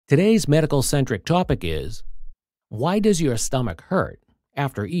Today's medical-centric topic is, why does your stomach hurt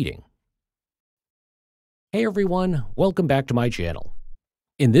after eating? Hey everyone, welcome back to my channel.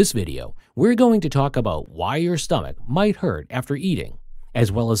 In this video, we're going to talk about why your stomach might hurt after eating, as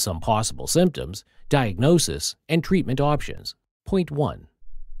well as some possible symptoms, diagnosis, and treatment options. Point 1.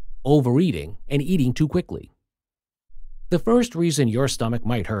 Overeating and eating too quickly. The first reason your stomach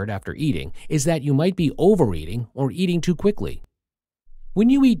might hurt after eating is that you might be overeating or eating too quickly. When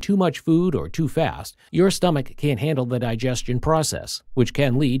you eat too much food or too fast, your stomach can't handle the digestion process, which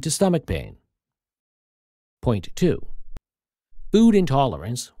can lead to stomach pain. Point 2. Food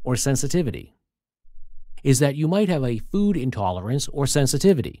intolerance or sensitivity is that you might have a food intolerance or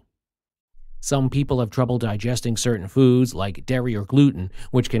sensitivity. Some people have trouble digesting certain foods like dairy or gluten,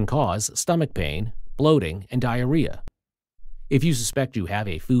 which can cause stomach pain, bloating, and diarrhea. If you suspect you have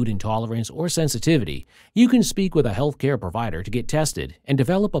a food intolerance or sensitivity, you can speak with a healthcare provider to get tested and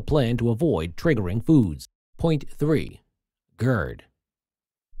develop a plan to avoid triggering foods. Point 3. GERD.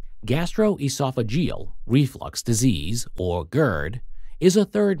 Gastroesophageal reflux disease, or GERD, is a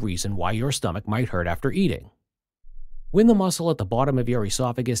third reason why your stomach might hurt after eating. When the muscle at the bottom of your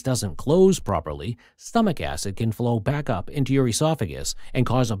esophagus doesn't close properly, stomach acid can flow back up into your esophagus and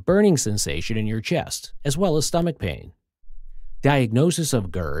cause a burning sensation in your chest, as well as stomach pain. Diagnosis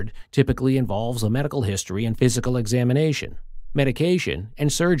of GERD typically involves a medical history and physical examination, medication,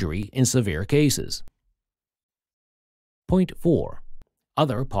 and surgery in severe cases. Point 4.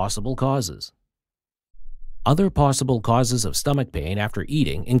 Other possible causes. Other possible causes of stomach pain after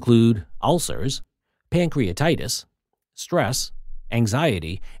eating include ulcers, pancreatitis, stress,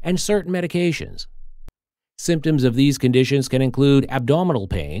 anxiety, and certain medications. Symptoms of these conditions can include abdominal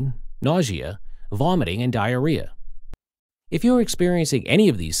pain, nausea, vomiting, and diarrhea. If you're experiencing any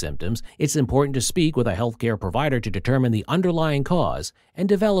of these symptoms, it's important to speak with a healthcare provider to determine the underlying cause and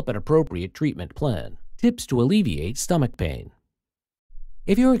develop an appropriate treatment plan. Tips to alleviate stomach pain.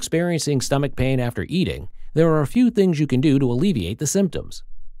 If you're experiencing stomach pain after eating, there are a few things you can do to alleviate the symptoms.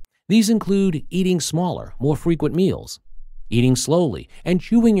 These include eating smaller, more frequent meals, eating slowly, and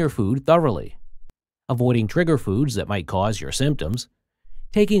chewing your food thoroughly, avoiding trigger foods that might cause your symptoms,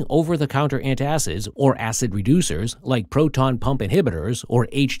 taking over-the-counter antacids or acid reducers like proton pump inhibitors or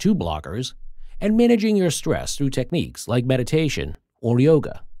H2 blockers, and managing your stress through techniques like meditation or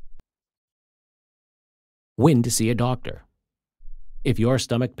yoga. When to see a doctor. If your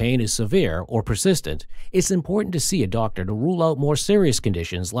stomach pain is severe or persistent, it's important to see a doctor to rule out more serious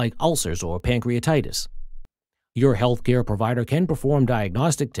conditions like ulcers or pancreatitis. Your healthcare provider can perform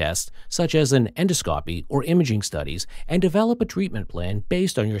diagnostic tests such as an endoscopy or imaging studies and develop a treatment plan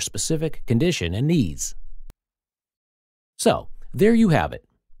based on your specific condition and needs. So, there you have it.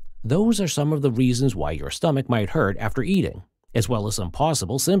 Those are some of the reasons why your stomach might hurt after eating, as well as some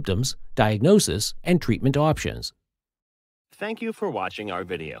possible symptoms, diagnosis, and treatment options. Thank you for watching our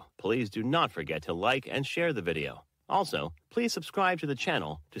video. Please do not forget to like and share the video. Also, please subscribe to the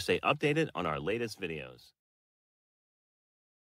channel to stay updated on our latest videos.